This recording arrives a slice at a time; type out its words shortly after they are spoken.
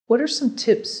What are some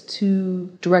tips to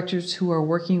directors who are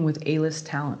working with A-list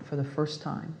talent for the first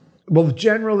time? Well,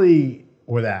 generally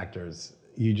with actors,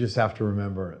 you just have to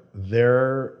remember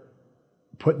they're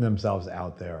putting themselves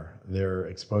out there. They're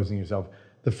exposing yourself.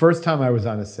 The first time I was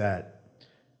on a set,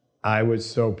 I was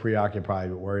so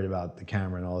preoccupied, worried about the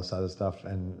camera and all this other stuff.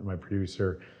 And my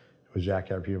producer, who was Jack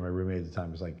Carapio, my roommate at the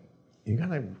time, was like, "You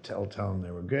gotta tell them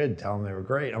they were good, tell them they were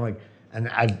great." I'm like, and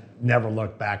I've never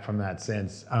looked back from that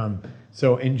since.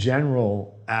 So in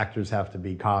general, actors have to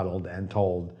be coddled and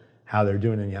told how they're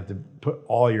doing, and you have to put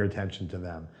all your attention to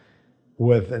them.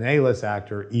 With an A-list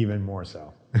actor, even more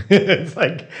so. It's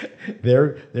like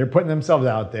they're putting themselves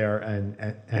out there,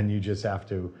 and you just have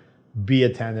to be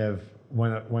attentive.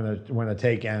 When a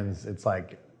take ends, it's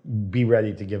like be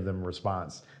ready to give them a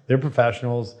response. They're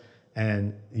professionals,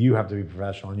 and you have to be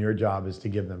professional, and your job is to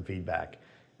give them feedback.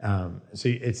 So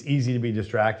it's easy to be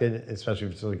distracted, especially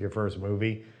if it's like your first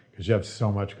movie, because you have so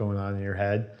much going on in your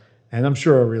head. And I'm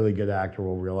sure a really good actor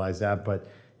will realize that, but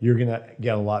you're gonna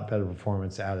get a lot better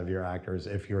performance out of your actors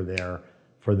if you're there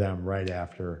for them right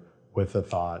after with a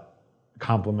thought,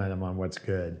 compliment them on what's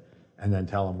good, and then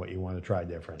tell them what you want to try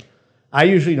different. I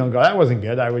usually don't go, "That wasn't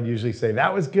good." I would usually say,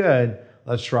 "That was good.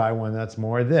 Let's try one that's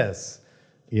more this,"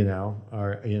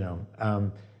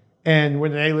 And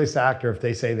with an A-list actor, if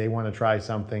they say they want to try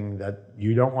something that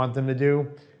you don't want them to do,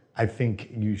 I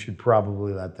think you should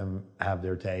probably let them have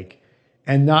their take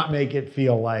and not make it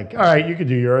feel like, "All right, you could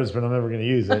do yours, but I'm never going to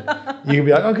use it." You can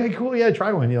be like, "Okay, cool, yeah,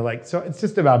 try one." So it's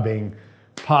just about being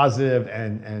positive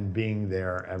and being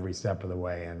there every step of the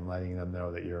way and letting them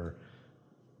know that you're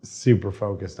super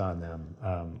focused on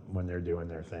them when they're doing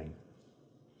their thing.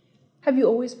 Have you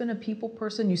always been a people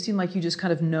person? You seem like you just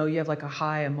kind of know you have like a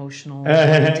high emotional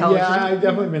intelligence. Yeah, I've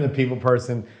definitely been a people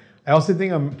person. I also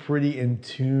think I'm pretty in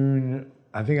tune.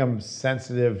 I think I'm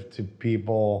sensitive to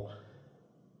people.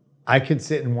 I could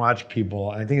sit and watch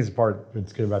people, and I think it's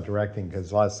what's good about directing,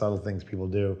 because a lot of subtle things people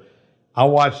do.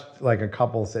 I'll watch like a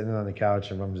couple sitting on the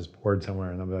couch if I'm just bored somewhere,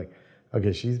 and I'll be like,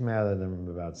 "Okay, she's mad at him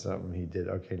about something he did.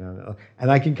 Okay, no." And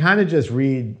I can kind of just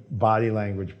read body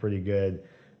language pretty good.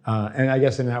 And I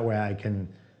guess in that way I can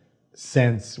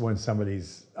sense when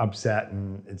somebody's upset,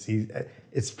 and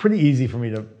it's pretty easy for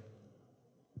me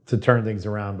to turn things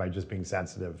around by just being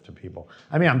sensitive to people.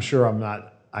 I mean, I'm sure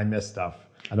I miss stuff.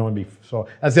 I don't want to be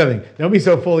that's the other thing. Don't be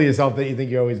so full of yourself that you think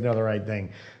you always know the right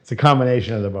thing. It's a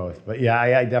combination of the both. But yeah,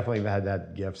 I definitely have had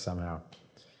that gift somehow.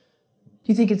 Do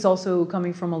you think it's also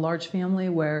coming from a large family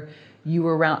where you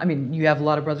were around? I mean, you have a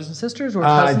lot of brothers and sisters, or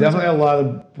cousins? I definitely have a lot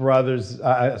of brothers.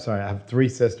 I have 3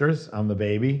 sisters. I'm the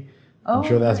baby. I'm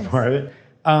sure that's part of it.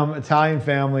 Italian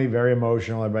family, very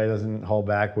emotional. Everybody doesn't hold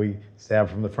back. We stab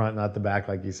from the front, not the back,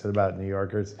 like you said about New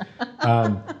Yorkers.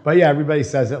 But yeah, everybody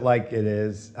says it like it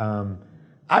is.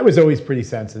 I was always pretty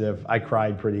sensitive. I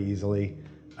cried pretty easily.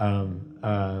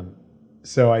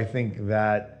 So I think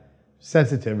that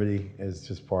sensitivity is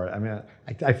just part. I mean,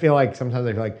 I feel like sometimes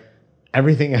I feel like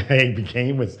everything I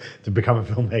became was to become a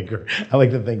filmmaker. I like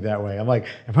to think that way. I'm like,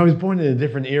 if I was born in a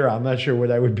different era, I'm not sure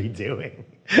what I would be doing.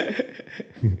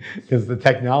 Because the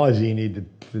technology you need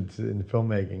in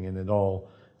filmmaking, and it all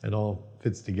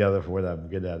fits together for what I'm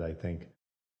good at, I think.